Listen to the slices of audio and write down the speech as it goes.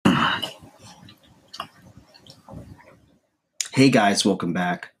Hey guys, welcome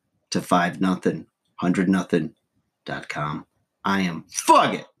back to 5 nothing, 100 nothing.com. I am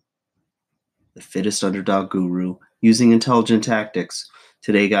Fugget, the fittest underdog guru using intelligent tactics.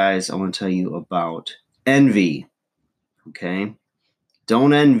 Today, guys, I want to tell you about envy. Okay?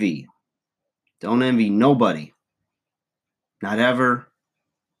 Don't envy. Don't envy nobody. Not ever,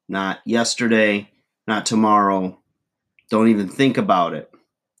 not yesterday, not tomorrow. Don't even think about it.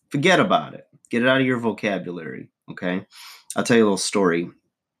 Forget about it. Get it out of your vocabulary. Okay? I'll tell you a little story.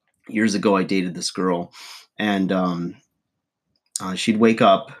 Years ago, I dated this girl, and she'd wake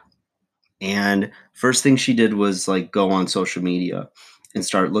up, and first thing she did was like go on social media and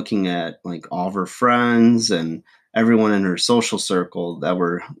start looking at like all of her friends and everyone in her social circle that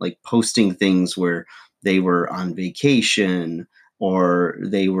were like posting things where they were on vacation or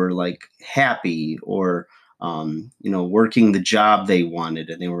they were like happy or working the job they wanted,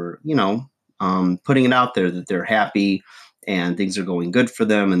 and they were putting it out there that they're happy and things are going good for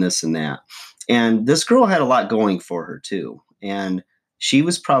them and this and that. And this girl had a lot going for her too, and she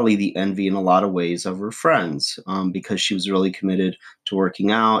was probably the envy in a lot of ways of her friends, because she was really committed to working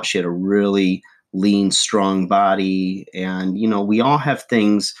out. She had a really lean, strong body. And, we all have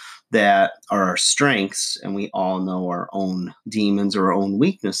things that are our strengths, and we all know our own demons or our own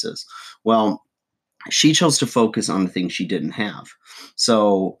weaknesses. Well, she chose to focus on the things she didn't have.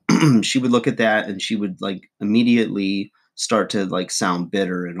 So she would look at that and she would like immediately start to like sound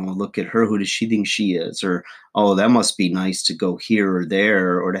bitter and look at her, who does she think she is? Or, oh, that must be nice to go here or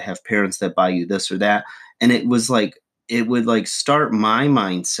there, or to have parents that buy you this or that. And it was like, it would like start my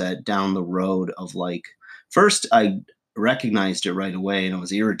mindset down the road of like, first I recognized it right away and I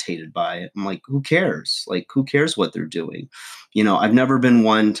was irritated by it. I'm like, who cares? Like, who cares what they're doing? I've never been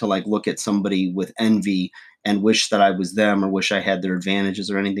one to like look at somebody with envy and wish that I was them or wish I had their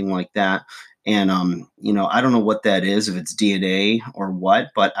advantages or anything like that. And I don't know what that is, if it's DNA or what,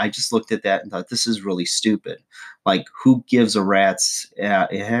 but I just looked at that and thought, this is really stupid. Like, who gives a rat's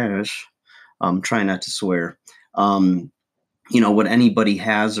ass? Try not to swear. What anybody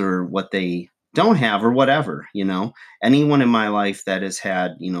has or what they don't have or whatever. Anyone in my life that has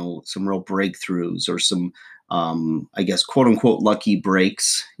had, some real breakthroughs or some, I guess, quote unquote, lucky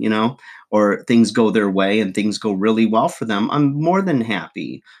breaks, or things go their way and things go really well for them, I'm more than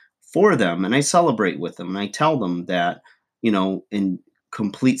happy for them. And I celebrate with them. And I tell them that, in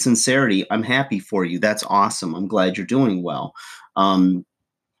complete sincerity, I'm happy for you. That's awesome. I'm glad you're doing well. And,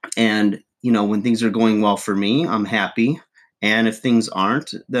 when things are going well for me, I'm happy. And if things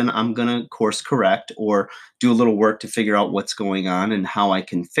aren't, then I'm going to course correct or do a little work to figure out what's going on and how I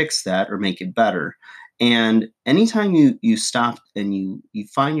can fix that or make it better. And anytime you stop and you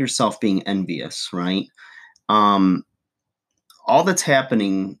find yourself being envious, right? Um, all that's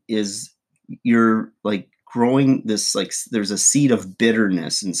happening is you're like growing this, like there's a seed of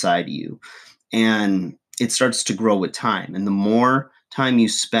bitterness inside of you, and it starts to grow with time. And the more time you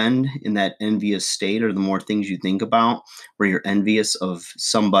spend in that envious state, or the more things you think about where you're envious of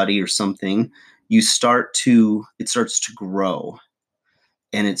somebody or something, it starts to grow.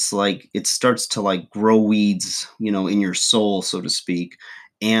 And it's like it starts to like grow weeds, in your soul, so to speak.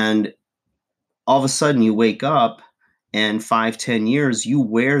 And all of a sudden you wake up, and 5, 10 years you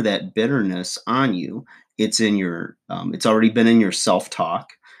wear that bitterness on you. It's already been in your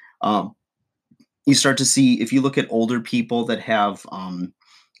self-talk. um, you start to see, if you look at older people that have,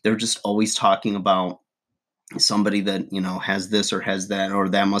 they're just always talking about somebody that has this or has that, or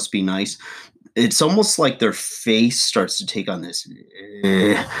that must be nice. It's almost like their face starts to take on this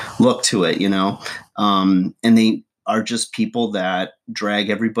look to it, and they are just people that drag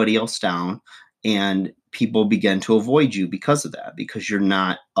everybody else down, and people begin to avoid you because of that, because you're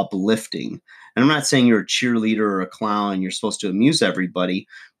not uplifting. And I'm not saying you're a cheerleader or a clown and you're supposed to amuse everybody,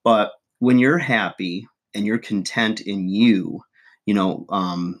 but when you're happy and you're content in you, you know,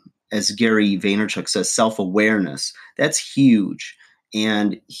 um, as Gary Vaynerchuk says, self-awareness, that's huge.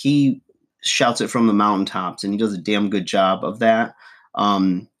 And he shouts it from the mountaintops, and he does a damn good job of that.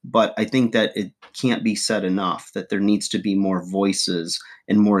 But I think that it can't be said enough that there needs to be more voices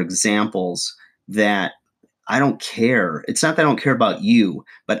and more examples that I don't care. It's not that I don't care about you,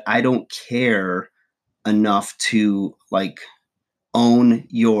 but I don't care enough to like own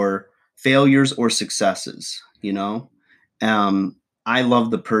your failures or successes, um, I love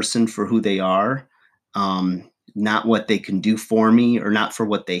the person for who they are, not what they can do for me, or not for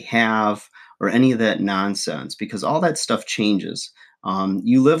what they have, or any of that nonsense, because all that stuff changes.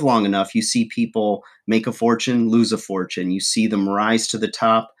 You live long enough, you see people make a fortune, lose a fortune. You see them rise to the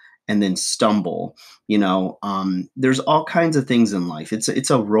top and then stumble. There's all kinds of things in life. It's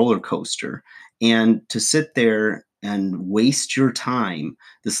a roller coaster, and to sit there and waste your time,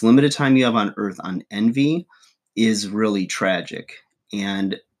 this limited time you have on earth, on envy, is really tragic.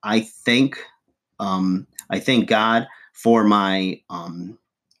 And I thank God for my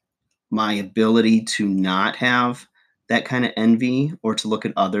ability to not have that kind of envy or to look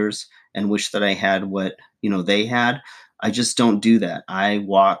at others and wish that I had what, they had. I just don't do that. I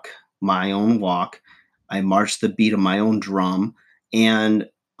walk my own walk. I march the beat of my own drum. And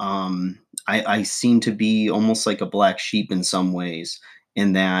I seem to be almost like a black sheep in some ways,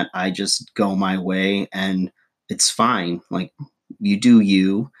 in that I just go my way and it's fine. Like, you do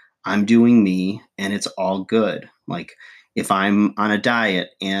you, I'm doing me, and it's all good. Like, if I'm on a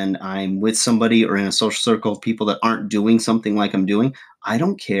diet and I'm with somebody or in a social circle of people that aren't doing something like I'm doing, I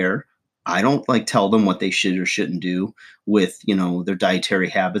don't care. I don't like tell them what they should or shouldn't do with, their dietary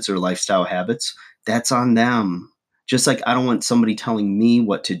habits or lifestyle habits. That's on them. Just like I don't want somebody telling me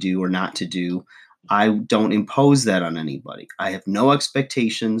what to do or not to do. I don't impose that on anybody. I have no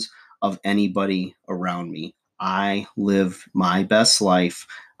expectations of anybody around me. I live my best life.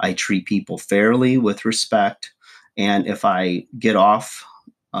 I treat people fairly with respect, and if I get off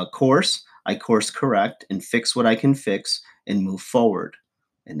a course, I course correct and fix what I can fix and move forward.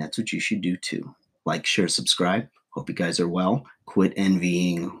 And that's what you should do too. Like, share, subscribe. Hope you guys are well. Quit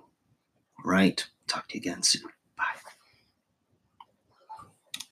envying. All right. Talk to you again soon.